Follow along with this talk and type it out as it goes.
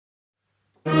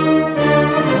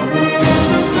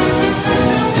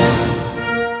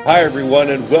Hi, everyone,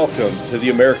 and welcome to the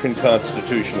American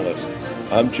Constitutionalist.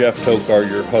 I'm Jeff Tokar,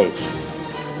 your host.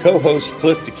 Co-host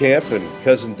Cliff DeCamp and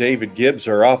cousin David Gibbs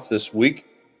are off this week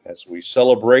as we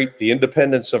celebrate the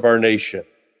independence of our nation.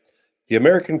 The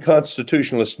American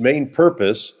Constitutionalist's main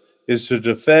purpose is to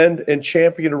defend and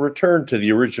champion a return to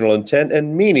the original intent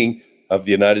and meaning of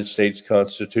the United States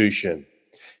Constitution.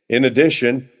 In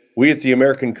addition, we at the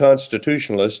American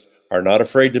Constitutionalist are not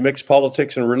afraid to mix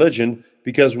politics and religion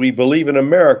because we believe in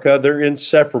America they're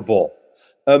inseparable.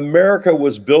 America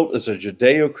was built as a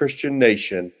Judeo-Christian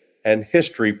nation, and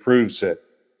history proves it.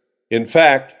 In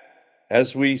fact,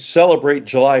 as we celebrate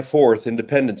July 4th,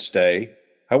 Independence Day,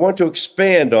 I want to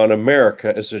expand on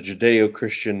America as a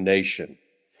Judeo-Christian nation.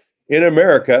 In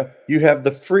America, you have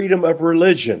the freedom of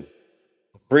religion,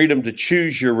 the freedom to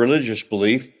choose your religious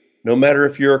belief, no matter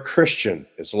if you're a Christian,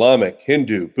 Islamic,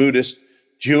 Hindu, Buddhist,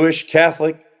 Jewish,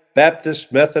 Catholic,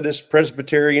 Baptist, Methodist,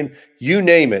 Presbyterian, you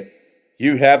name it,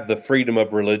 you have the freedom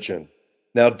of religion.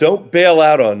 Now, don't bail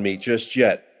out on me just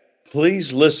yet.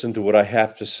 Please listen to what I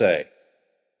have to say.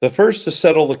 The first to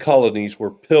settle the colonies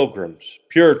were Pilgrims,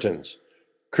 Puritans,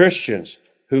 Christians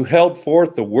who held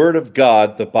forth the Word of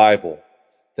God, the Bible.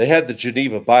 They had the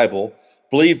Geneva Bible,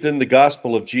 believed in the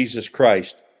gospel of Jesus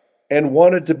Christ, and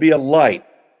wanted to be a light,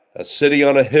 a city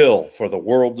on a hill for the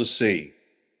world to see.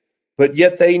 But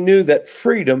yet they knew that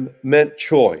freedom meant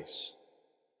choice.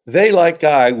 They, like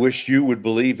I, wish you would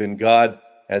believe in God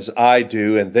as I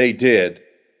do, and they did,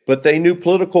 but they knew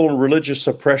political and religious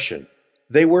oppression.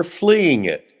 They were fleeing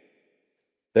it.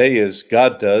 They, as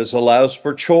God does, allows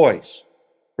for choice,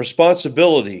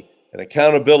 responsibility, and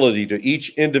accountability to each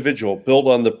individual built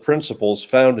on the principles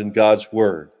found in God's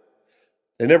Word.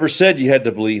 They never said you had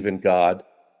to believe in God.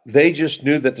 They just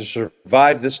knew that to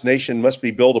survive, this nation must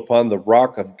be built upon the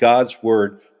rock of God's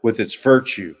Word with its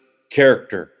virtue,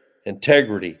 character,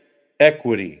 integrity,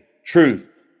 equity, truth,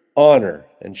 honor,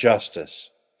 and justice.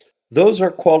 Those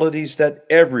are qualities that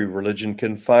every religion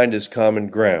can find as common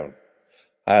ground.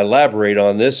 I elaborate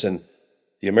on this in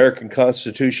the American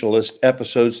Constitutionalist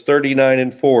episodes 39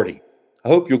 and 40. I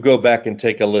hope you'll go back and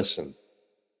take a listen.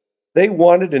 They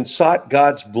wanted and sought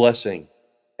God's blessing,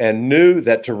 and knew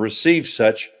that to receive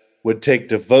such would take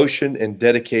devotion and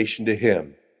dedication to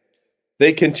Him.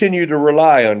 They continue to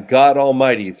rely on God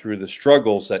Almighty through the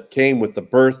struggles that came with the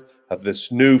birth of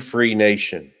this new free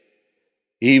nation.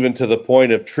 Even to the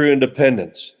point of true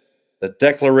independence, the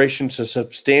declaration to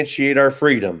substantiate our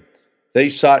freedom, they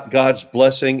sought God's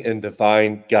blessing and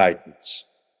divine guidance.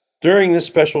 During this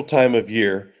special time of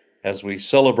year, as we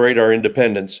celebrate our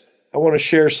independence, I want to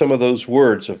share some of those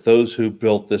words of those who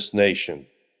built this nation.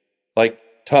 Like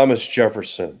Thomas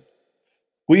Jefferson,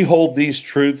 we hold these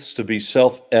truths to be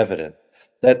self-evident,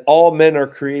 that all men are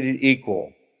created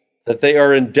equal, that they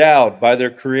are endowed by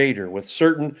their Creator with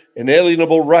certain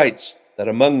inalienable rights, that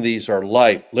among these are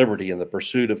life, liberty, and the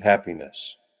pursuit of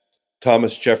happiness.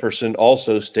 Thomas Jefferson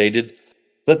also stated,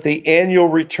 let the annual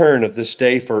return of this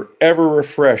day forever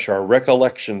refresh our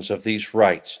recollections of these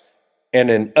rights and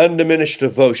an undiminished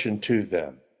devotion to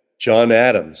them. John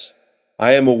Adams,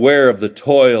 I am aware of the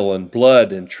toil and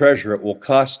blood and treasure it will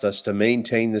cost us to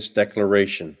maintain this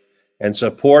declaration and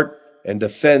support and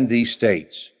defend these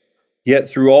states. Yet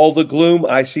through all the gloom,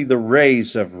 I see the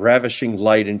rays of ravishing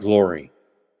light and glory.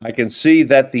 I can see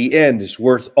that the end is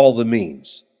worth all the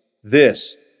means.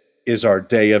 This is our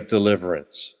day of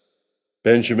deliverance.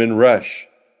 Benjamin Rush,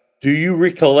 do you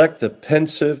recollect the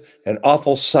pensive and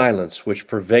awful silence which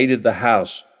pervaded the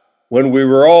House when we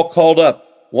were all called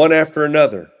up, one after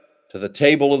another, to the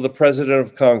table of the President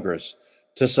of Congress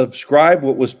to subscribe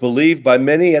what was believed by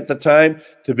many at the time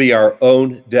to be our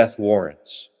own death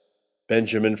warrants?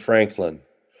 Benjamin Franklin,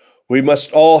 we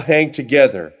must all hang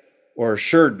together, or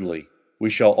assuredly we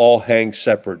shall all hang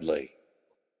separately.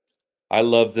 I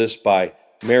love this by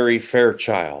Mary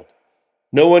Fairchild.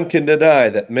 No one can deny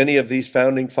that many of these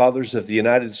founding fathers of the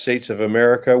United States of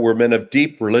America were men of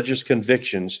deep religious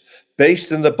convictions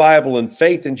based in the Bible and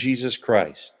faith in Jesus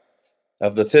Christ.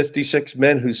 Of the 56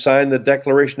 men who signed the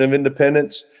Declaration of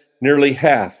Independence, nearly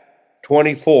half,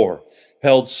 24,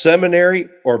 held seminary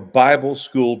or Bible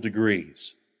school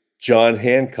degrees. John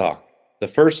Hancock, the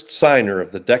first signer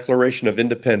of the Declaration of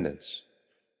Independence.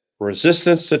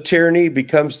 Resistance to tyranny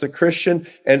becomes the Christian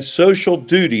and social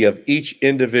duty of each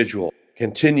individual.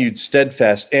 Continued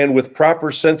steadfast and with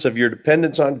proper sense of your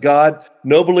dependence on God,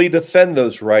 nobly defend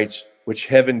those rights which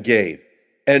heaven gave,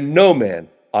 and no man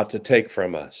ought to take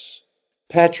from us.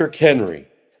 Patrick Henry,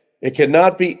 it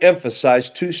cannot be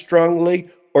emphasized too strongly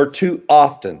or too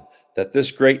often that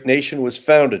this great nation was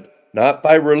founded not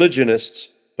by religionists,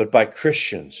 but by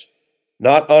Christians,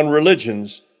 not on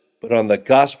religions, but on the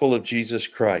gospel of Jesus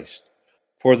Christ.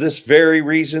 For this very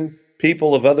reason,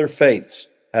 people of other faiths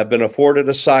have been afforded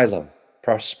asylum,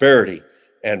 prosperity,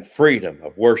 and freedom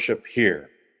of worship here.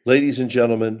 Ladies and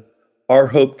gentlemen, our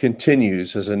hope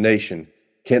continues as a nation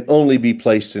can only be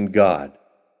placed in God.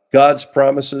 God's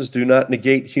promises do not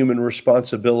negate human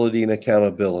responsibility and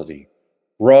accountability.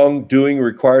 Wrongdoing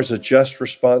requires a just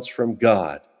response from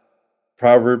God.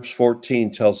 Proverbs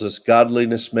 14 tells us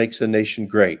godliness makes a nation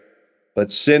great,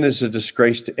 but sin is a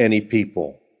disgrace to any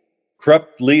people.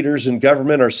 Corrupt leaders in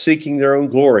government are seeking their own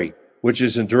glory, which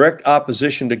is in direct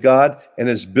opposition to God and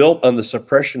is built on the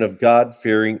suppression of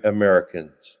God-fearing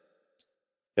Americans.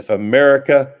 If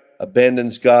America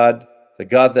abandons God, the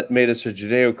God that made us a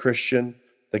Judeo-Christian,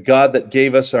 the God that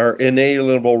gave us our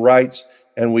inalienable rights,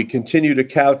 and we continue to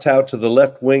kowtow to the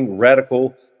left-wing,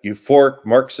 radical, euphoric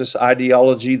Marxist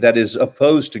ideology that is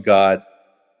opposed to God,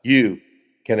 you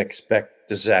can expect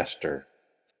disaster.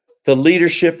 The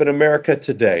leadership in America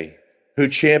today, who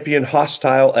champion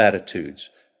hostile attitudes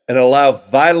and allow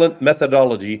violent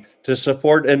methodology to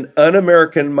support an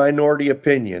un-American minority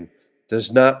opinion,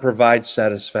 does not provide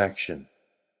satisfaction,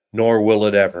 nor will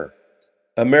it ever.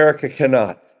 America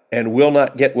cannot and will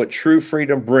not get what true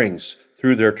freedom brings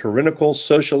through their tyrannical,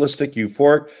 socialistic,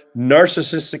 euphoric,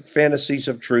 narcissistic fantasies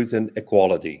of truth and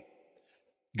equality.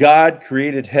 God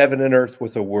created heaven and earth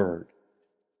with a word.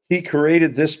 He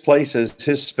created this place as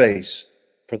his space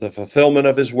for the fulfillment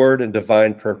of his word and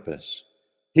divine purpose.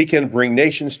 He can bring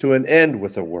nations to an end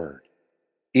with a word,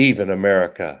 even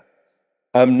America.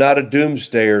 I'm not a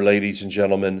doomsdayer, ladies and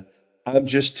gentlemen. I'm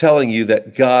just telling you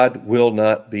that God will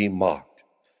not be mocked.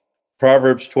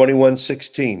 Proverbs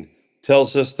 21:16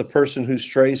 tells us the person who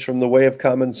strays from the way of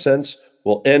common sense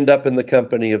will end up in the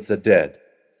company of the dead.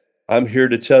 I'm here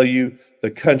to tell you the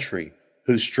country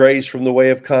who strays from the way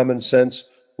of common sense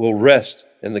will rest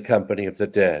in the company of the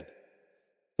dead.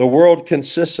 The world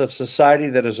consists of society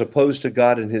that is opposed to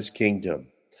God and his kingdom.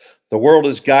 The world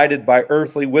is guided by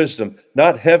earthly wisdom,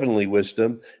 not heavenly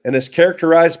wisdom, and is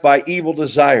characterized by evil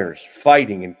desires,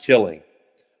 fighting and killing.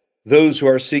 Those who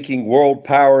are seeking world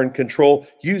power and control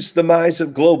use the might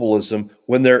of globalism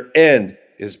when their end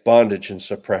is bondage and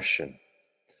suppression.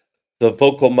 The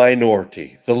vocal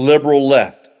minority, the liberal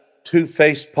left,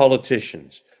 two-faced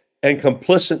politicians, and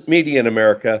complicit media in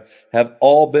America have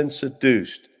all been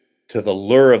seduced to the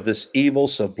lure of this evil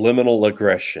subliminal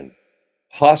aggression.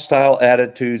 Hostile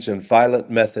attitudes and violent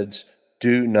methods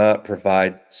do not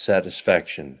provide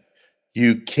satisfaction.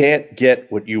 You can't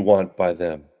get what you want by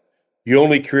them. You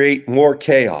only create more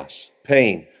chaos,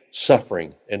 pain,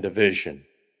 suffering, and division.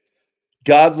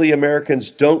 Godly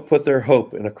Americans don't put their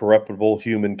hope in a corruptible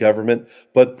human government,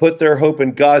 but put their hope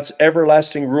in God's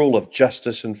everlasting rule of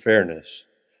justice and fairness.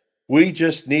 We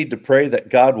just need to pray that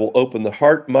God will open the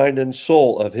heart, mind, and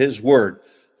soul of his word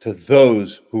to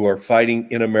those who are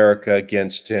fighting in America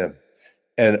against him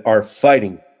and are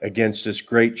fighting against this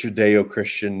great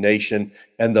Judeo-Christian nation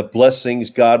and the blessings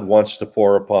God wants to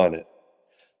pour upon it.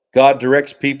 God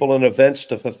directs people and events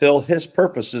to fulfill his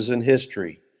purposes in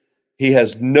history. He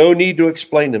has no need to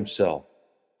explain himself.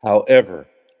 However,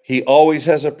 he always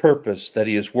has a purpose that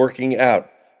he is working out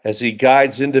as he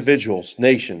guides individuals,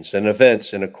 nations, and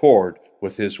events in accord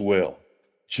with his will.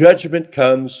 Judgment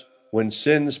comes when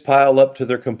sins pile up to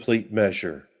their complete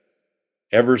measure.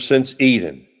 Ever since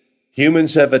Eden,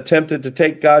 humans have attempted to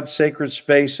take God's sacred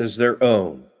space as their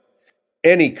own.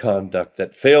 Any conduct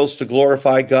that fails to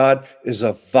glorify God is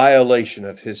a violation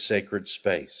of his sacred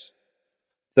space.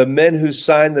 The men who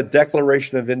signed the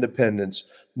Declaration of Independence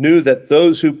knew that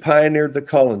those who pioneered the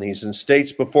colonies and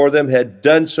states before them had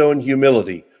done so in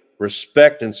humility,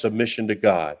 respect, and submission to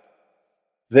God.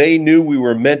 They knew we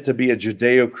were meant to be a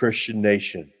Judeo-Christian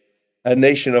nation, a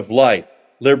nation of life,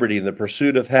 liberty, and the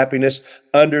pursuit of happiness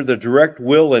under the direct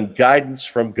will and guidance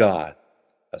from God,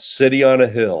 a city on a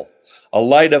hill, a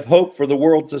light of hope for the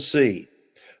world to see.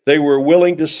 They were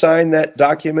willing to sign that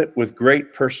document with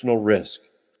great personal risk,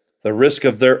 the risk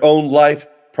of their own life,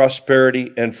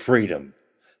 prosperity, and freedom.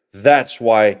 That's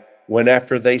why when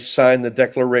after they signed the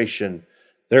Declaration,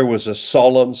 there was a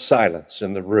solemn silence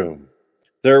in the room.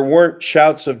 There weren't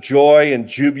shouts of joy and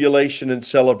jubilation and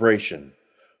celebration,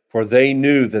 for they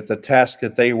knew that the task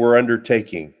that they were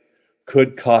undertaking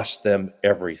could cost them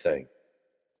everything.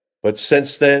 But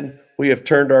since then, we have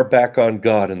turned our back on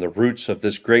God and the roots of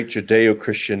this great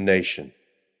Judeo-Christian nation.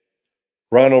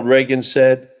 Ronald Reagan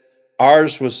said,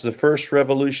 "Ours was the first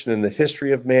revolution in the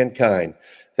history of mankind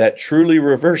that truly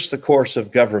reversed the course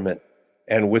of government,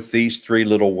 and with these three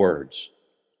little words,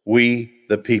 we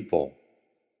the people."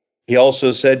 He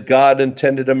also said God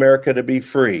intended America to be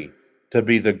free, to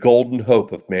be the golden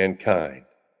hope of mankind.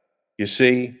 You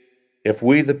see, if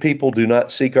we the people do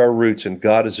not seek our roots in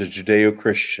God as a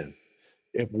Judeo-Christian,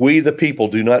 if we the people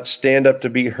do not stand up to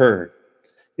be heard,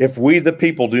 if we the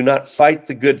people do not fight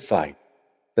the good fight,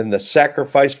 then the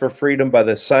sacrifice for freedom by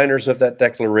the signers of that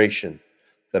declaration,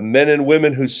 the men and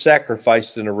women who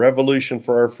sacrificed in a revolution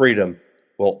for our freedom,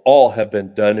 will all have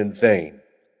been done in vain.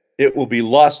 It will be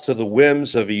lost to the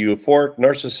whims of a euphoric,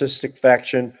 narcissistic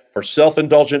faction for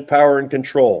self-indulgent power and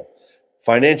control,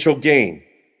 financial gain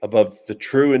above the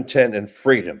true intent and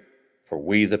freedom for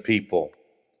we the people.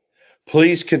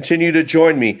 Please continue to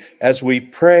join me as we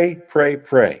pray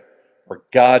for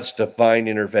God's divine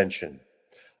intervention.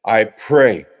 I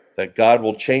pray that God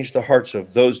will change the hearts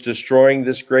of those destroying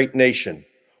this great nation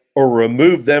or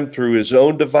remove them through his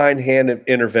own divine hand of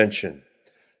intervention.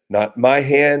 Not my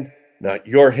hand, not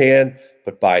your hand,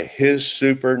 but by his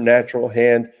supernatural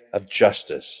hand of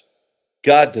justice.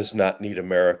 God does not need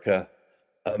America.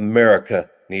 America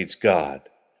needs God.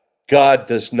 God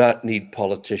does not need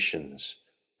politicians.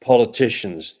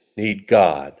 Politicians need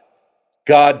God.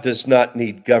 God does not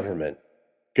need government.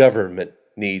 Government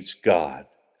needs God.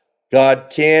 God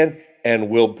can and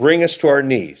will bring us to our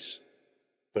knees.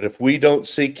 But if we don't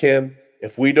seek him,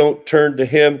 if we don't turn to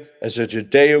him as a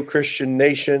Judeo-Christian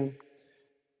nation,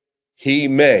 he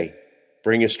may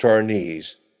bring us to our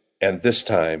knees, and this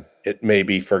time it may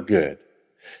be for good.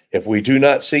 If we do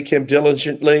not seek him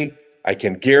diligently, I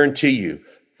can guarantee you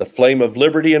the flame of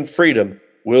liberty and freedom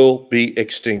will be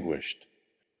extinguished.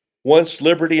 Once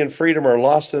liberty and freedom are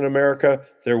lost in America,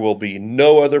 there will be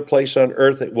no other place on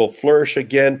earth that will flourish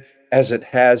again as it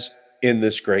has in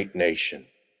this great nation.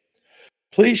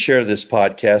 Please share this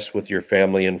podcast with your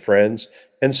family and friends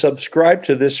and subscribe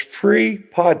to this free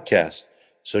podcast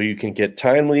so you can get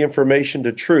timely information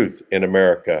to truth in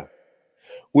America.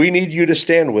 We need you to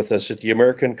stand with us at the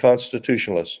American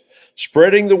Constitutionalist,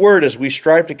 spreading the word as we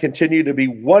strive to continue to be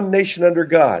one nation under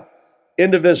God,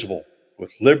 indivisible,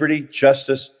 with liberty,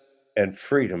 justice, and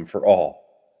freedom for all.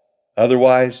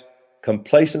 Otherwise,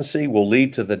 complacency will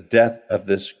lead to the death of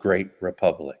this great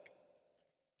republic.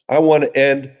 I want to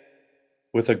end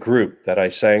with a group that I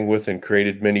sang with and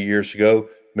created many years ago,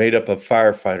 made up of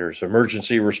firefighters,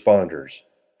 emergency responders.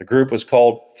 The group was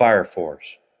called Fire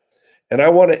Force. And I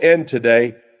want to end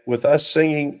today with us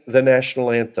singing the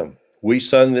national anthem. We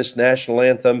sung this national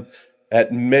anthem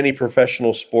at many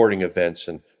professional sporting events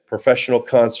and professional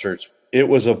concerts. It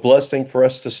was a blessing for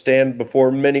us to stand before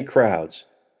many crowds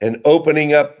and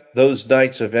opening up those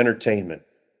nights of entertainment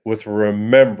with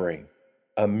remembering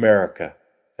America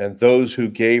and those who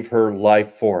gave her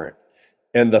life for it,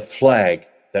 and the flag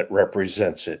that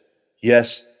represents it.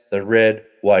 Yes, the red,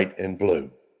 white, and blue.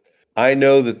 I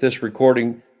know that this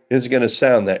recording isn't going to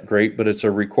sound that great, but it's a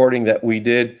recording that we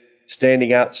did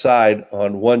standing outside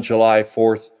on 1 July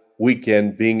 4th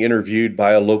weekend being interviewed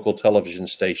by a local television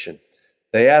station.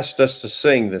 They asked us to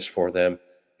sing this for them,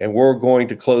 and we're going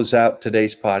to close out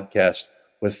today's podcast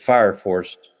with Fire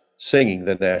Force singing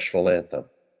the national anthem.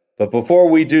 But before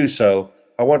we do so,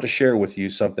 I want to share with you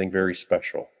something very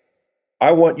special.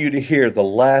 I want you to hear the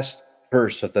last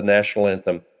verse of the national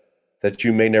anthem that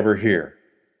you may never hear.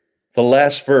 The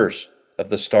last verse of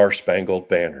the Star-Spangled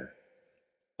Banner.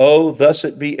 Oh, thus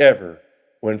it be ever,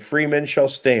 when freemen shall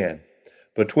stand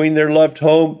between their loved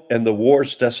home and the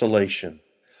war's desolation.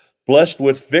 Blessed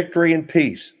with victory and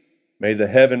peace, may the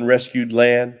heaven-rescued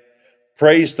land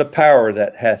praise the power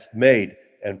that hath made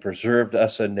and preserved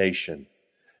us a nation.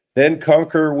 Then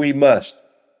conquer we must,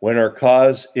 when our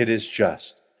cause it is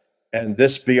just, and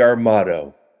this be our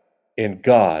motto, in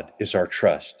God is our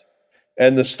trust.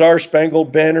 And the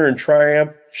Star-Spangled Banner in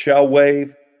triumph shall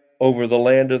wave over the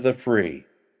land of the free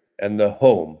and the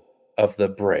home of the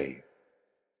brave.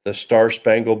 The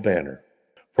Star-Spangled Banner.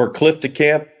 For Cliff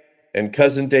DeCamp and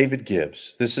Cousin David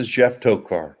Gibbs, this is Jeff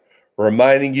Tokar,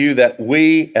 reminding you that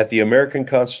we at the American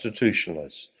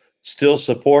Constitutionalists still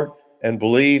support and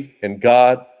believe in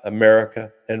God,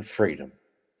 America, and freedom.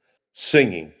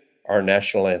 Singing our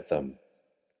national anthem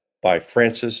by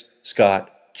Francis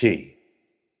Scott Key.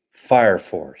 Fire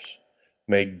Force.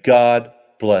 May God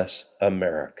bless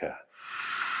America. Oh,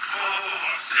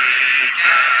 say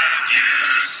can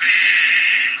you see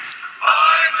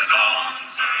by the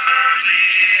dawn's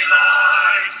early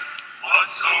light what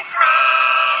so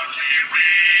proudly we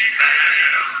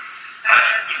hailed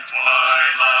at the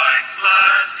twilight's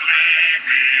last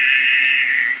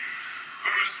gleaming,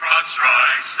 whose broad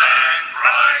stripes and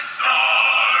bright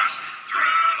stars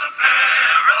through the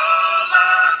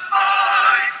perilous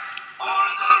fight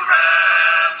o'er the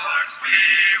ramparts we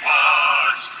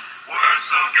watched were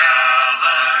so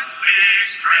gallantly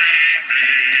streaming,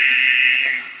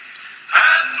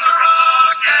 and the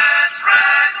rockets its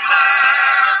red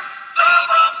glare, the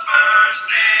bombs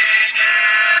bursting